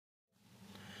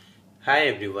Hi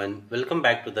everyone, welcome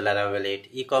back to the Laravel 8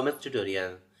 e-commerce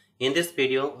tutorial. In this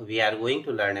video, we are going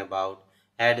to learn about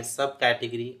add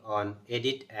subcategory on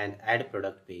edit and add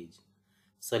product page.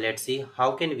 So let's see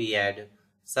how can we add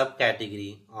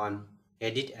subcategory on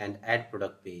edit and add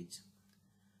product page.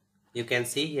 You can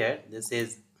see here this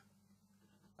is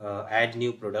add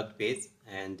new product page,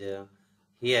 and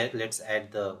here let's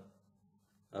add the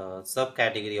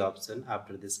subcategory option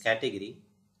after this category.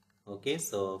 Okay,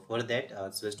 so for that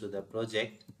switch to the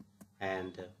project,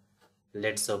 and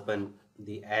let's open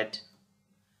the add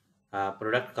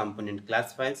product component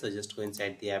class file. So just go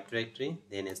inside the app directory,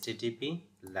 then http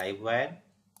livewire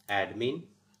admin,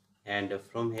 and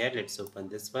from here let's open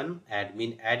this one,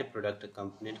 admin add product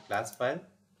component class file.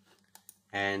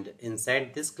 And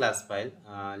inside this class file,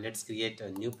 let's create a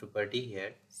new property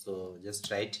here. So just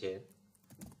write here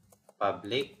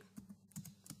public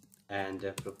and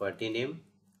property name,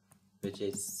 which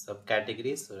is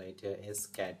subcategory. So write here s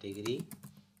category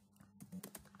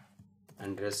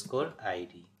underscore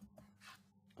id.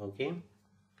 Okay,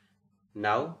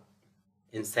 now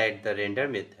inside the render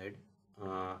method,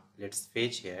 let's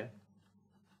fetch here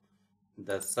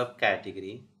the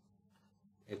subcategory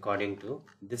according to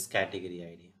this category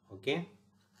id. Okay,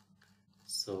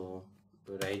 so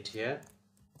write here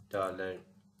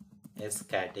 $s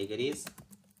categories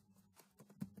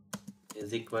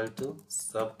is equal to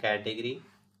subcategory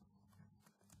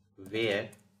where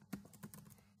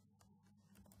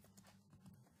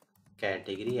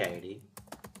category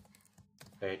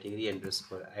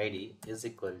underscore id is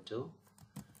equal to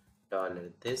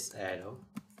 $this arrow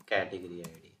category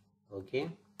id. Okay,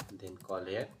 then call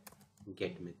here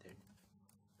get method.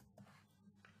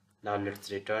 Now let's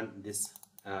return this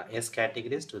s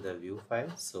categories to the view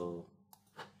file. So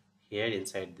here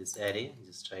inside this array,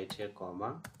 just write here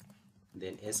comma,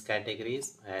 then s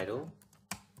categories arrow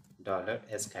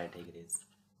 $s categories.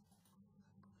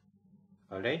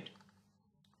 All right,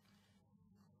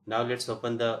 now let's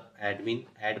open the admin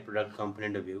add product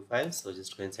component view file. So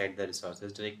just go inside the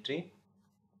resources directory,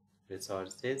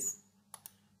 resources,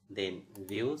 then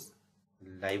views,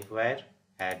 livewire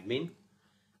admin,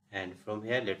 and from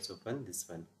here let's open this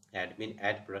one, admin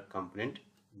add product component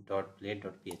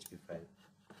 .plate.php file.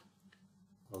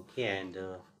 Okay, and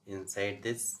inside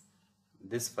this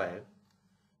file,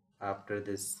 after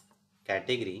this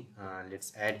category,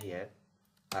 let's add here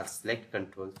our select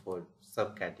control for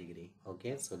subcategory.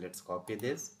 Okay, so let's copy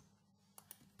this,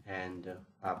 and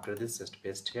after this just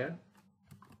paste here.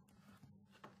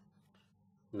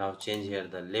 Now change here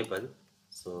the label,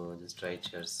 so just write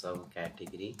here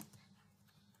subcategory,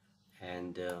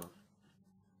 and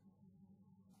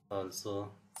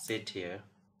also set here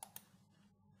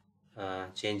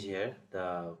change here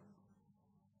the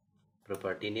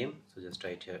property name, so just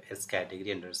write here s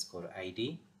category underscore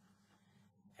id.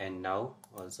 And now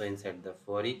also inside the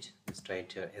for each, just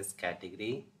write here s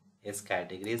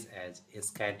categories as s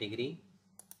category,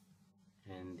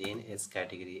 and then s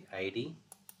category id,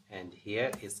 and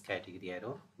here is category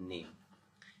arrow name.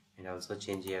 And also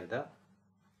change here the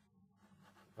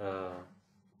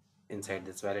inside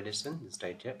this validation, just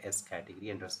write here s category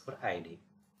underscore id.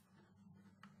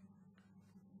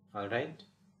 All right,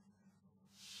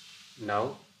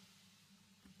 now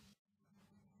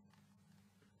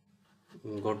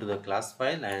go to the class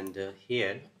file, and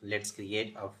here let's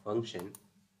create a function.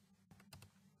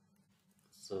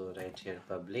 So write here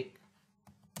public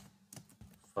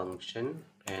function,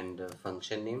 and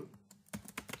function name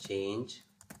change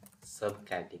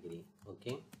subcategory.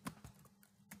 Okay,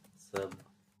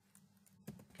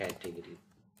 subcategory,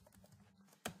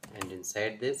 and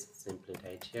inside this simply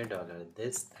write here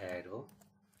 $this arrow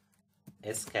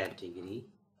s category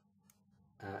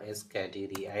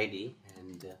id,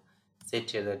 and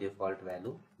set here the default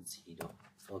value 0.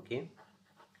 Okay,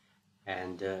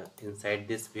 and inside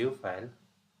this view file,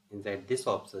 inside this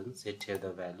option, set here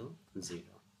the value 0.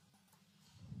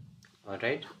 All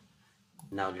right,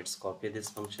 now let's copy this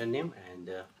function name,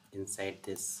 and inside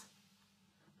this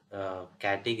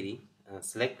category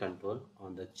select control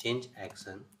on the change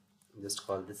action, just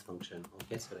call this function.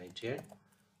 Okay, so right here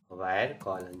wire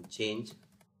colon change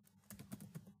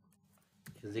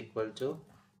is equal to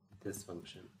this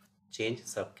function, change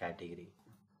subcategory.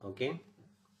 Okay,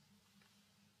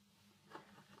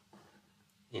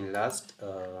 in last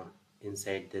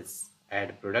inside this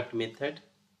add product method,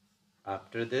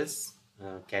 after this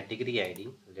category id,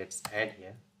 let's add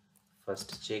here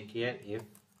first check here if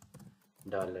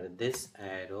 $this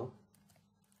arrow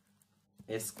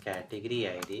s category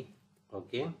id.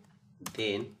 Okay,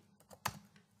 then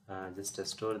just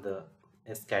store the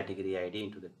s category id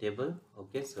into the table.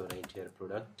 Okay, so write here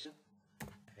product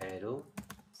arrow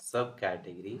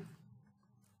subcategory,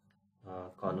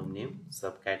 column name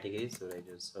subcategory, so write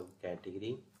your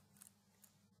subcategory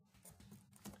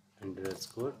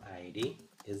underscore id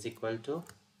is equal to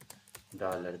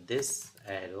dollar this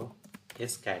arrow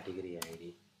is category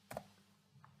id.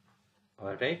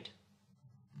 All right,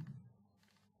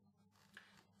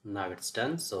 now it's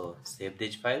done. So save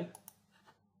this file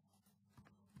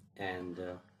and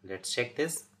let's check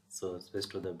this. So switch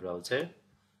to the browser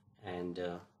and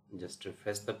just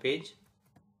refresh the page,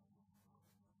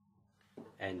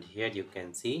 and here you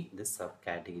can see this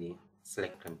subcategory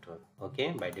select control.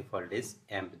 Okay, by default is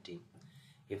empty.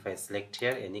 If I select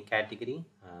here any category,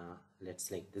 let's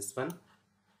select this one,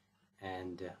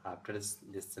 and after this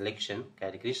selection,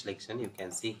 category selection, you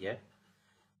can see here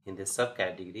in this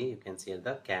subcategory you can see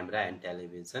the camera and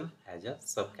television as a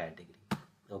subcategory.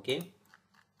 Okay,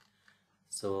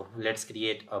 so let's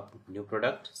create a new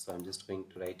product. So I'm just going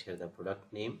to write here the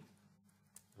product name,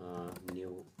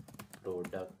 new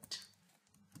product,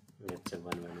 let's say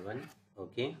 111.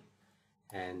 Okay,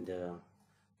 and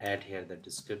add here the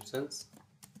descriptions,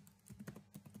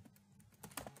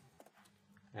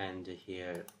 and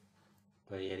here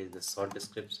is the short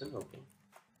description. Okay,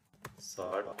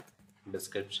 short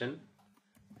description,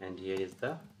 and here is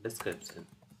the description.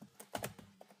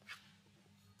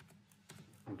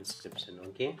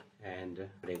 Okay, and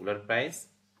regular price,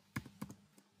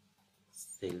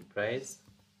 sale price,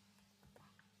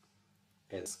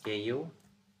 SKU,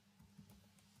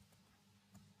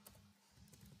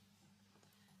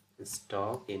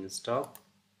 stock, in stock,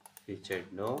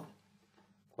 featured no,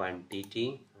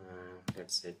 quantity,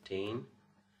 let's say 10,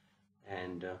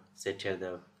 and set here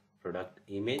the product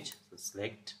image. So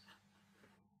select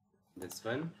this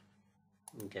one,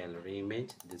 gallery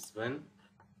image, this one.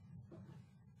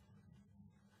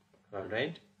 All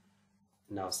right,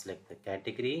 now select the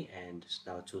category and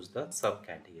now choose the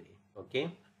subcategory. Okay,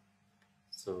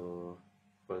 so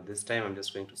for this time I'm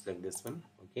just going to select this one.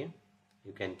 Okay,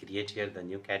 you can create here the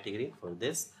new category for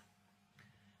this.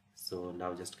 So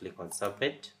now just click on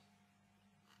submit,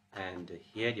 and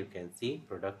here you can see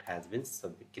product has been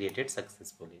created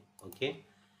successfully. Okay,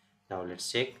 now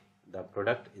let's check the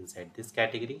product inside this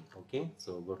category. Okay,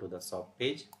 so go to the shop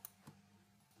page,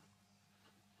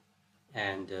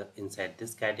 and inside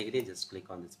this category just click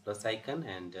on this plus icon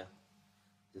and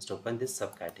just open this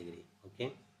subcategory.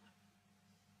 Okay,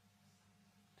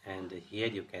 and here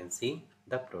you can see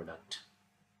the product.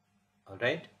 All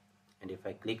right, and if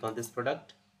I click on this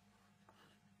product,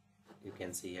 you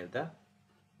can see here the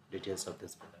details of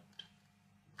this product.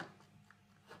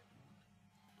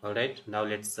 All right, now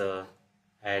let's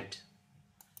add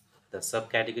the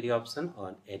subcategory option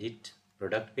on edit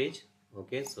product page.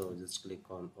 Okay, so just click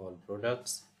on all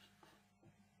products.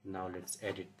 Now let's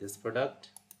edit this product,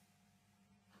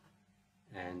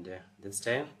 and this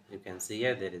time you can see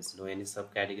here there is no any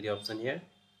subcategory option here.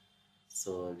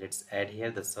 So let's add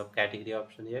here the subcategory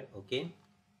option here. Okay,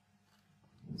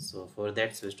 so for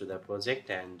that switch to the project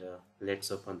and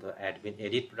let's open the admin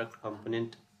edit product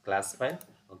component class file.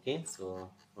 Okay, so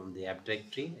from the app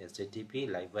directory http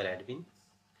livebar admin,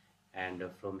 and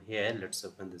from here let's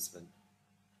open this one,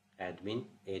 admin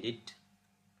edit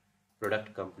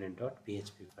product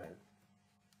component.php file.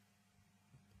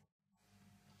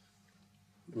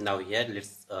 Now here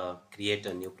let's create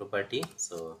a new property.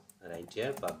 So right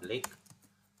here public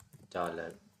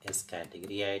 $s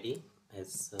category id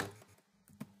is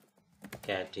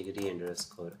category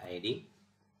underscore id.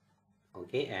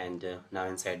 Okay, and now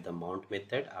inside the mount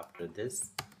method, after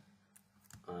this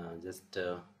just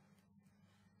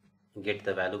get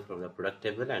the value from the product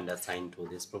table and assign to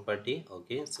this property.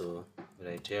 Okay, so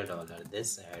right here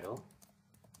 $this arrow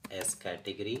s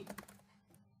category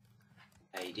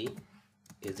id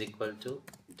is equal to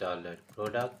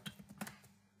 $product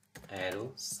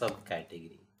arrow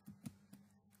subcategory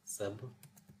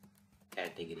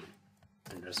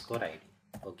underscore id.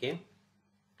 Okay,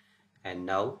 and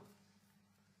now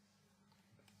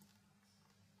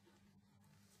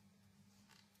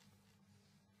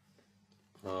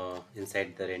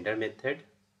inside the render method,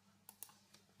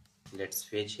 let's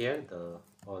fetch here the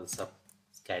all sub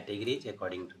categories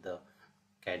according to the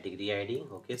category id.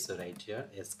 Okay, so right here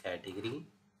is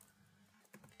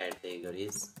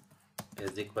categories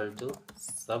is equal to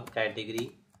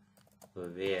subcategory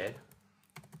where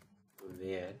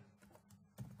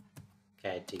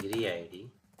category id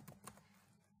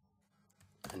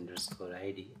underscore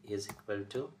id is equal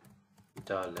to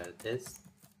 $this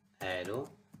arrow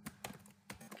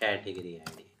category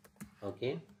id.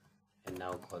 Okay, and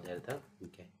now call here the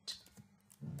get.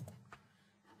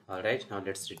 All right, now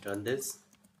let's return this.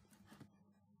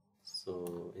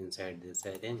 So inside this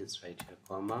array just write here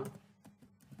comma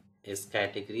is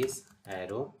categories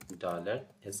arrow dollar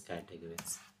is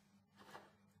categories.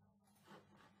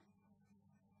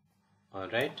 All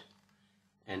right,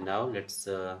 and now let's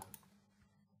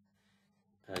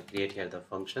create here the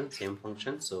function, same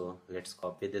function. So let's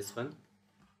copy this one,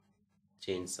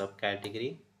 change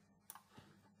subcategory,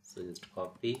 so just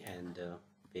copy and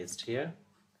paste here,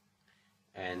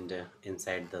 and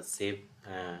inside the save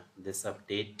this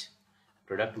update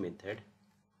product method,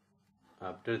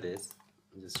 after this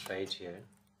just write here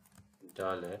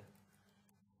dollar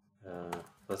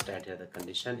first add here the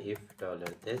condition if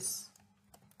dollar this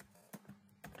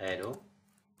arrow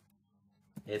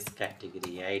is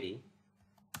category ID,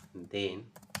 then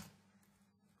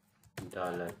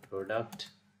dollar product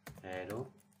arrow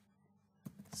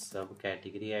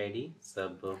subcategory ID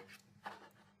sub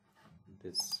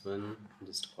this one,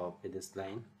 just copy this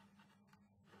line,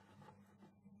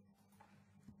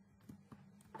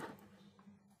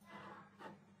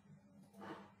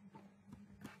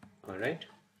 all right,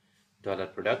 dollar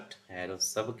product arrow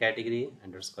subcategory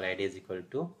underscore ID is equal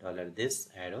to dollar this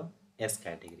arrow S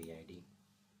category ID.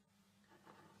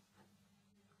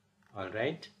 All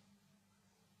right,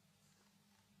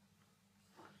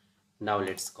 now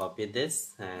let's copy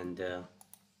this and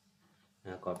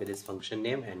copy this function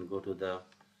name and go to the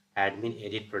admin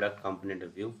edit product component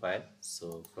view file.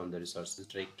 So from the resources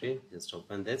directory just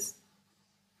open this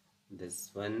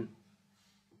one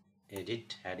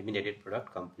edit admin edit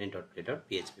product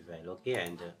component.play.php file. Okay,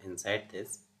 and inside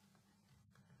this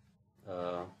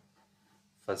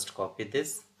first copy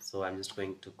this. So I'm just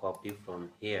going to copy from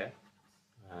here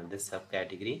this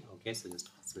subcategory. Okay, so just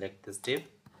select this div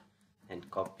and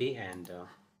copy, and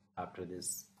after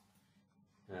this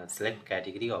select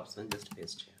category option just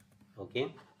paste here.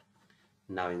 Okay,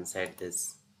 now inside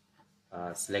this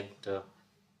select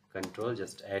control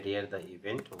just add here the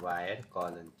event wire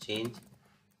colon change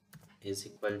is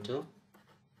equal to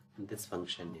this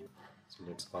function name. So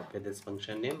let's copy this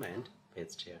function name and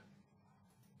paste here.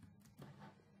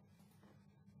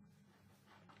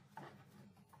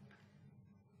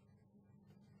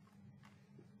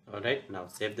 All right, now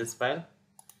save this file.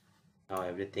 Now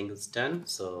everything is done.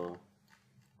 So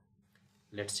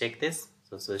let's check this.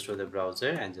 So switch to the browser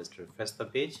and just refresh the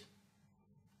page.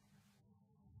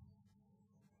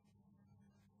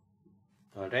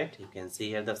 All right, you can see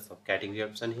here the subcategory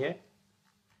option here.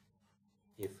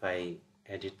 If I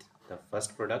edit the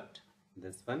first product,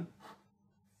 this one,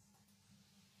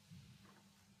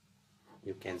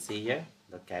 you can see here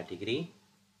the category,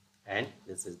 and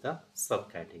this is the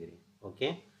subcategory.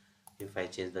 Okay, if I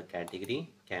change the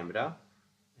category camera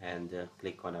and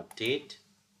click on update,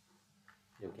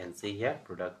 you can see here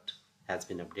product has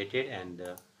been updated. And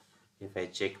if I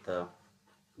check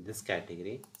this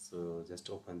category, so just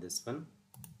open this one,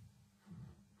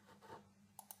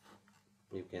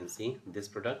 you can see this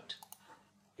product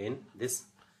in this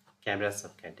camera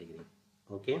subcategory.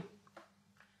 Okay,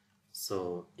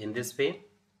 so in this way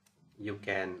you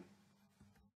can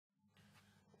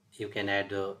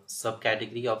add a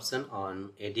subcategory option on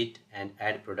edit and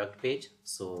add product page.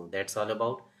 So that's all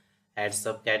about add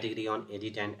subcategory on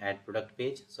edit and add product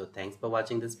page. So thanks for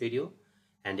watching this video,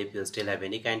 and if you still have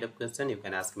any kind of question you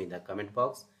can ask me in the comment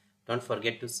box. Don't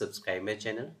forget to subscribe my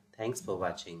channel. Thanks for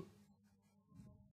watching.